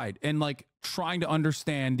side and, like, trying to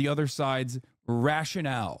understand the other side's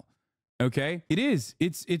rationale, okay? It's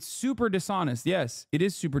super dishonest. Yes, it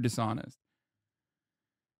is super dishonest.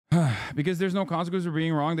 Because there's no consequence for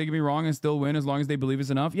being wrong. They can be wrong and still win as long as they believe it's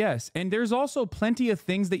enough. Yes. And there's also plenty of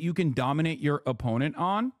things that you can dominate your opponent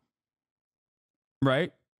on.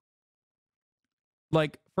 Right?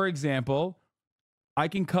 Like, for example, I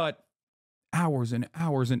can cut hours and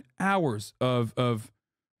hours and hours of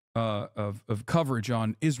coverage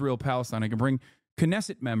on Israel, Palestine. I can bring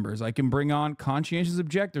Knesset members. I can bring on conscientious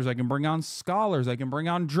objectors. I can bring on scholars. I can bring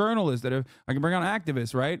on journalists I can bring on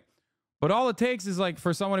activists, right? But all it takes is, like,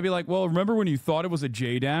 for someone to be like, well, remember when you thought it was a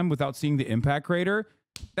JDAM without seeing the impact crater?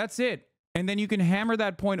 That's it. And then you can hammer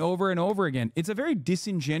that point over and over again. It's a very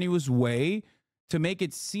disingenuous way to make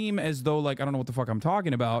it seem as though, like, I don't know what the fuck I'm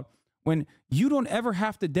talking about, when you don't ever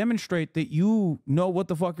have to demonstrate that you know what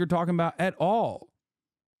the fuck you're talking about at all.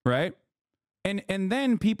 Right? And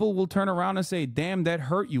then people will turn around and say, damn, that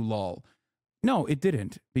hurt you, lol. No, it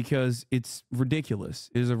didn't, because it's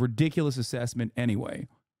ridiculous. It is a ridiculous assessment anyway.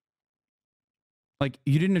 Like,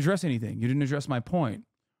 you didn't address anything. You didn't address my point.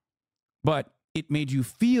 But it made you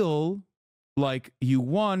feel like you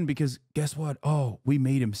won because guess what? Oh, we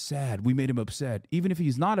made him sad. We made him upset. Even if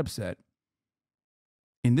he's not upset,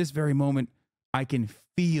 in this very moment, I can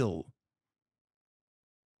feel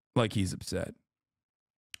like he's upset.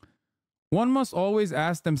 One must always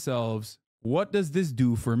ask themselves, what does this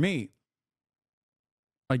do for me?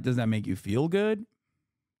 Like, does that make you feel good?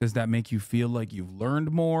 Does that make you feel like you've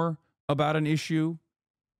learned more about an issue,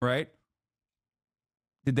 right?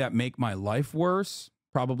 Did that make my life worse?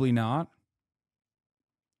 Probably not.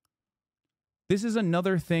 This is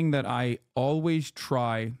another thing that I always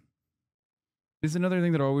try. This is another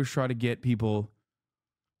thing that I always try to get people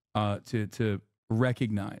to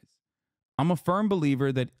recognize. I'm a firm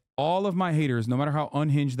believer that all of my haters, no matter how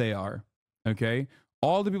unhinged they are, okay?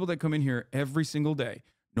 All the people that come in here every single day,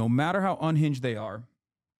 no matter how unhinged they are,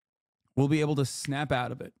 will be able to snap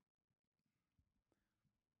out of it.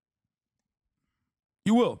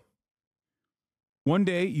 You will. One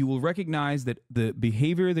day, you will recognize that the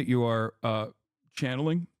behavior that you are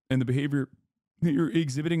channeling and the behavior that you're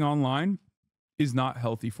exhibiting online is not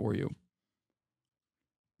healthy for you.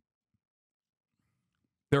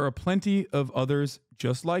 There are plenty of others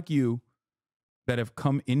just like you that have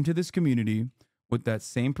come into this community with that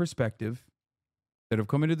same perspective, that have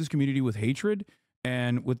come into this community with hatred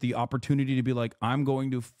and with the opportunity to be like, I'm going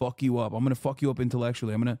to fuck you up. I'm going to fuck you up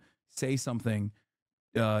intellectually. I'm going to say something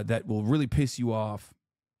that will really piss you off.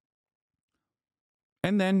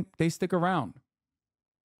 And then they stick around.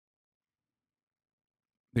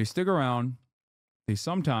 They stick around. They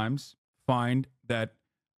sometimes find that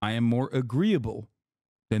I am more agreeable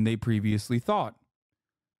than they previously thought.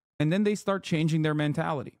 And then they start changing their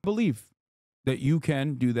mentality. Believe that you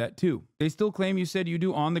can do that too. They still claim you said you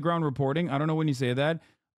do on-the-ground reporting. I don't know when you say that.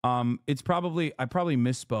 I probably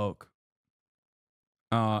misspoke.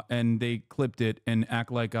 and they clipped it and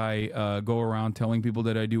act like I go around telling people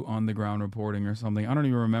that I do on the ground reporting or something. I don't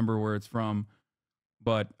even remember where it's from,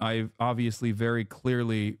 but I obviously very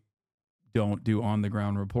clearly don't do on the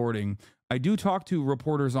ground reporting. I do talk to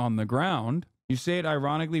reporters on the ground. You say it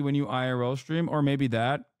ironically when you IRL stream, or maybe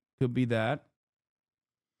that could be that.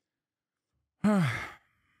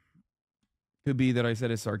 Could be that I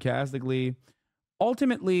said it sarcastically.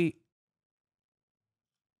 Ultimately,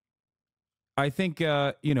 I think,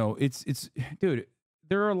 you know, it's, dude,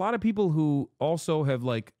 there are a lot of people who also have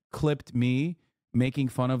like clipped me making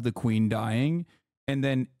fun of the Queen dying and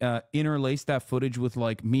then interlaced that footage with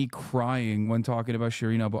like me crying when talking about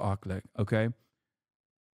Shireen Abu Akleh. Okay.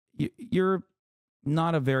 You're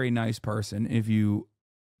not a very nice person if you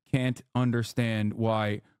can't understand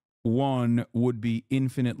why one would be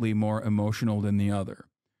infinitely more emotional than the other.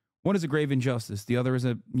 One is a grave injustice. The other is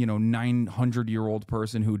a, 900-year-old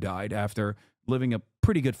person who died after living a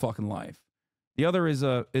pretty good fucking life. The other is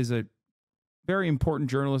a very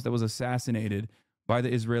important journalist that was assassinated by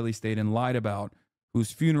the Israeli state and lied about,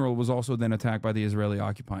 whose funeral was also then attacked by the Israeli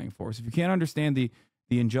occupying force. If you can't understand the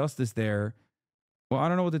injustice there, well, I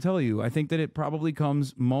don't know what to tell you. I think that it probably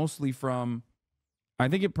comes mostly from,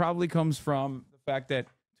 the fact that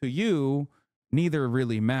to you, neither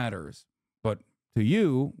really matters. But to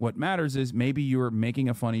you, what matters is maybe you're making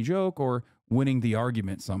a funny joke or winning the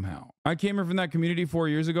argument somehow. I came here from that community 4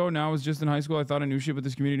 years ago. Now I was just in high school. I thought I knew shit, but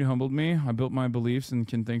this community humbled me. I built my beliefs and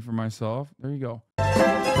can think for myself. There you go.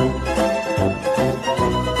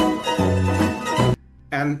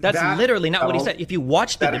 And that's literally not what he said. If you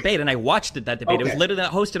watch the debate, and I watched that debate, it was literally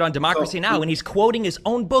not hosted on Democracy Now! And he's quoting his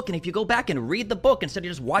own book. And if you go back and read the book instead of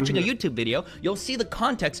just watching a YouTube video, you'll see the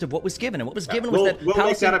context of what was given. And what was given was that we'll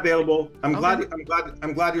make that available. I'm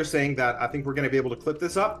glad you're saying that. I think we're going to be able to clip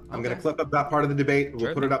this up. I'm going to clip up that part of the debate.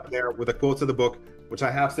 We'll put it up there with the quotes of the book, which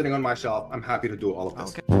I have sitting on my shelf. I'm happy to do all of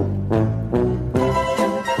this.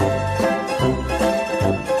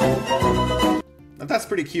 And that's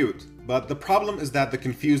pretty cute, but the problem is that the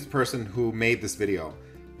confused person who made this video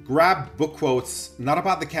grabbed book quotes not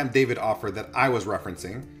about the Camp David offer that I was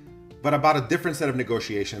referencing, but about a different set of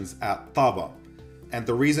negotiations at Taba. And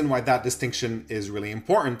the reason why that distinction is really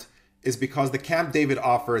important is because the Camp David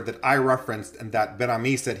offer that I referenced and that Ben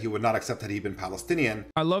Ami said he would not accept had he been Palestinian.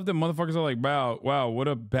 I love that motherfuckers are like, wow, what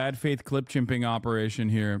a bad faith clip chimping operation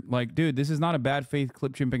here. Like, dude, this is not a bad faith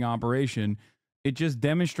clip chimping operation. It just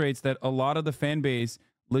demonstrates that a lot of the fan base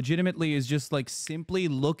legitimately is just like simply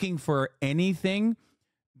looking for anything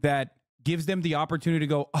that gives them the opportunity to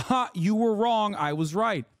go, aha, you were wrong, I was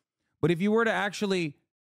right. But if you were to actually,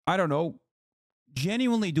 I don't know,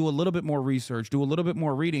 genuinely do a little bit more research, do a little bit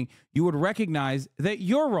more reading, you would recognize that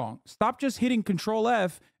you're wrong. Stop just hitting Control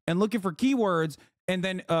F and looking for keywords and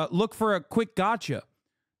then look for a quick gotcha.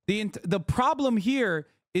 The problem here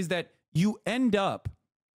is that you end up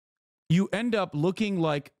looking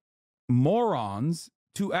like morons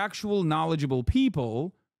to actual knowledgeable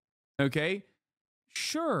people. Okay,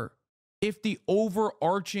 sure. If the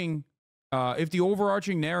overarching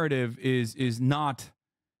narrative is not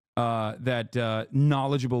that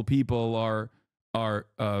knowledgeable people are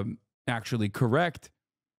actually correct,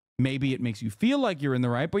 maybe it makes you feel like you're in the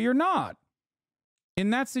right, but you're not. In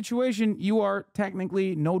that situation, you are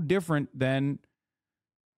technically no different than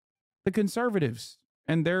the conservatives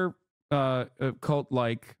and their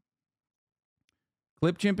cult-like.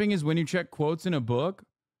 Clip chimping is when you check quotes in a book.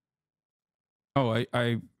 Oh,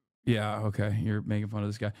 yeah, okay. You're making fun of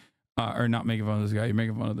this guy. Or not making fun of this guy. You're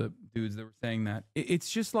making fun of the dudes that were saying that. It's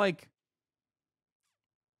just like,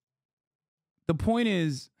 the point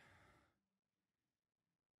is,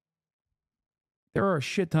 there are a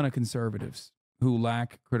shit ton of conservatives who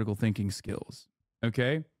lack critical thinking skills.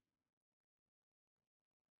 Okay?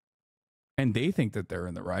 And they think that they're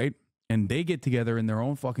in the right. And they get together in their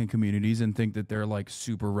own fucking communities and think that they're like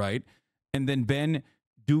super right. And then Ben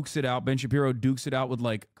Shapiro dukes it out with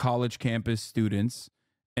like college campus students.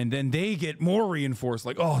 And then they get more reinforced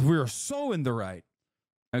like, oh, we're so in the right.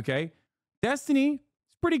 Okay. Destiny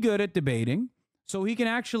is pretty good at debating. So he can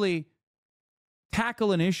actually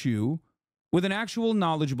tackle an issue with an actual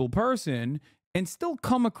knowledgeable person and still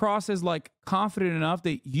come across as like confident enough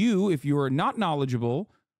that you, if you are not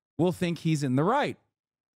knowledgeable, will think he's in the right.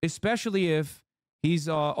 Especially if he's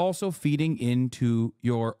also feeding into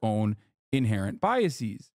your own inherent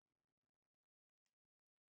biases.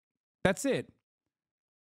 That's it.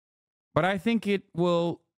 But I think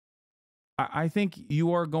I think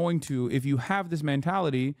you are going to, if you have this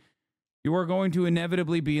mentality, you are going to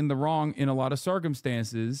inevitably be in the wrong in a lot of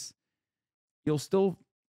circumstances. You'll still,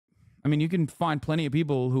 I mean, you can find plenty of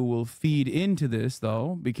people who will feed into this,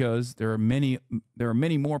 though, because there are many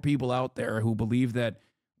more people out there who believe that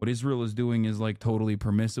what Israel is doing is like totally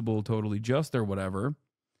permissible, totally just, or whatever.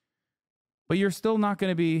 But you're still not going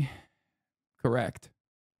to be correct.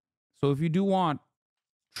 So if you do want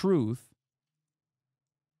truth,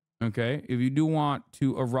 okay, if you do want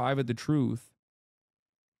to arrive at the truth,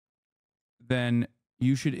 then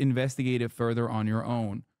you should investigate it further on your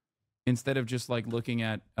own, instead of just like looking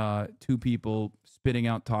at two people spitting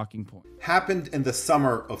out talking points. Happened in the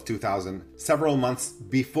summer of 2000, several months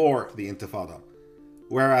before the Intifada.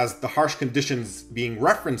 Whereas the harsh conditions being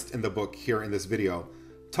referenced in the book here in this video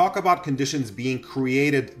talk about conditions being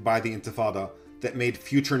created by the Intifada that made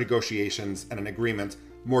future negotiations and an agreement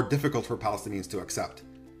more difficult for Palestinians to accept.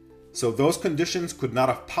 So those conditions could not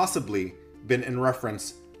have possibly been in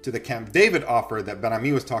reference to the Camp David offer that Ben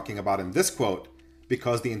Ami was talking about in this quote,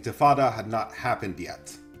 because the Intifada had not happened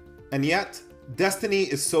yet. And yet, Destiny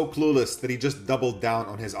is so clueless that he just doubled down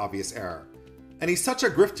on his obvious error. And he's such a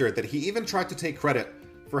grifter that he even tried to take credit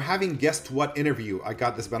for having guessed what interview I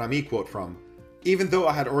got this Ben Ami quote from, even though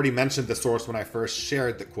I had already mentioned the source when I first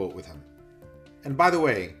shared the quote with him. And by the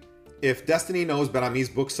way, if Destiny knows Ben Ami's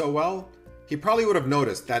book so well, he probably would have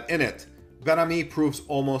noticed that in it, Ben Ami proves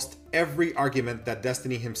almost every argument that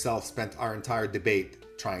Destiny himself spent our entire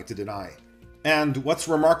debate trying to deny. And what's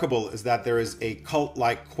remarkable is that there is a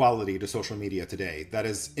cult-like quality to social media today that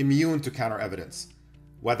is immune to counter-evidence.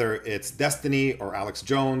 Whether it's Destiny or Alex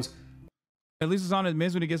Jones, at least Hasan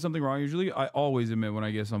admits when he gets something wrong. Usually, I always admit when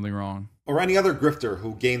I get something wrong. Or any other grifter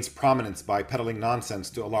who gains prominence by peddling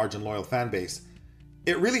nonsense to a large and loyal fan base,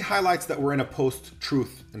 it really highlights that we're in a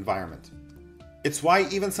post-truth environment. It's why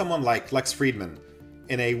even someone like Lex Friedman,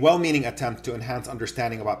 in a well-meaning attempt to enhance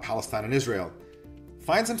understanding about Palestine and Israel,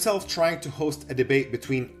 finds himself trying to host a debate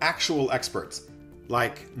between actual experts,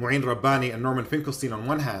 like Mu'in Rabbani and Norman Finkelstein on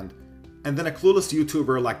one hand, and then a clueless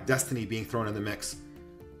YouTuber like Destiny being thrown in the mix.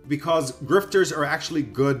 Because grifters are actually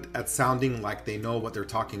good at sounding like they know what they're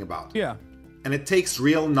talking about. Yeah. And it takes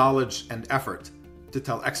real knowledge and effort to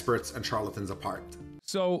tell experts and charlatans apart.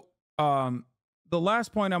 So, the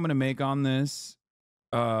last point I'm going to make on this,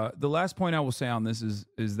 the last point I will say on this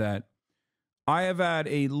is that I have had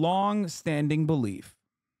a long-standing belief,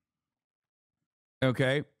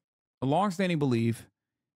 okay? A long-standing belief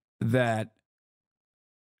that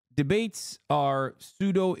debates are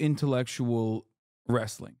pseudo-intellectual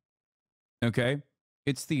wrestling, okay?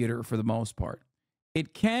 It's theater for the most part.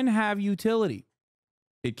 It can have utility.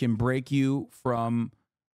 It can break you from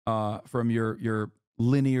your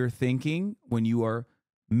linear thinking when you are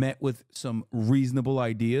met with some reasonable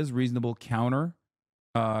ideas, reasonable counters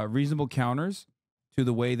to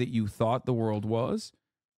the way that you thought the world was,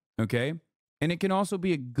 okay? And it can also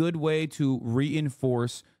be a good way to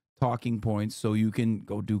reinforce talking points so you can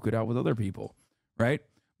go duke it out with other people, right?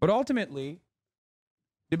 But ultimately,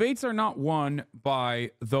 debates are not won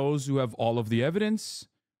by those who have all of the evidence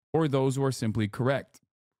or those who are simply correct.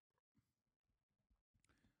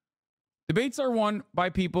 Debates are won by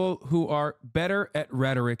people who are better at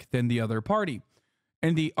rhetoric than the other party.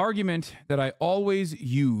 And the argument that I always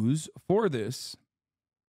use for this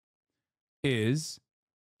is,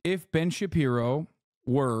 if Ben Shapiro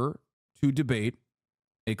were to debate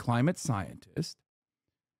a climate scientist,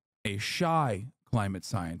 a shy climate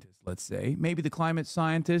scientist, let's say, maybe the climate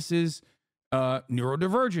scientist is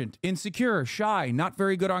neurodivergent, insecure, shy, not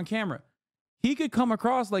very good on camera. He could come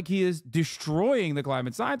across like he is destroying the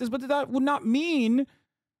climate scientist, but that would not mean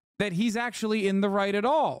that he's actually in the right at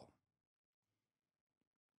all.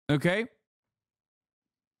 Okay?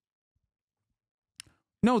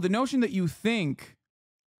 No, the notion that you think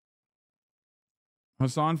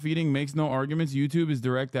Hasan feeding makes no arguments, YouTube is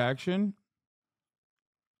direct action.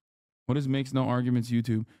 What is makes no arguments,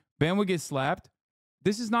 YouTube? Ben would get slapped.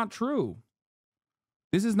 This is not true.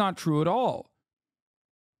 This is not true at all.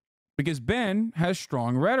 Because Ben has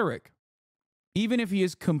strong rhetoric, even if he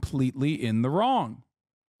is completely in the wrong.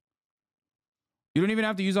 You don't even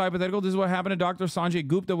have to use a hypothetical. This is what happened to Dr. Sanjay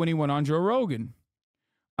Gupta when he went on Joe Rogan.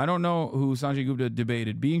 I don't know who Sanjay Gupta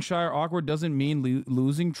debated. Being shy or awkward doesn't mean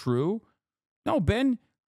losing. True. No, Ben,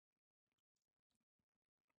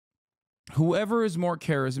 whoever is more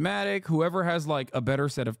charismatic, whoever has like a better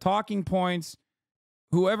set of talking points,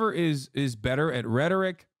 whoever is better at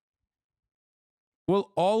rhetoric,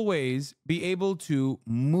 will always be able to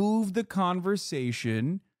move the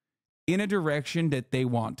conversation in a direction that they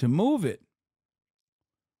want to move it.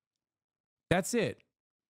 That's it.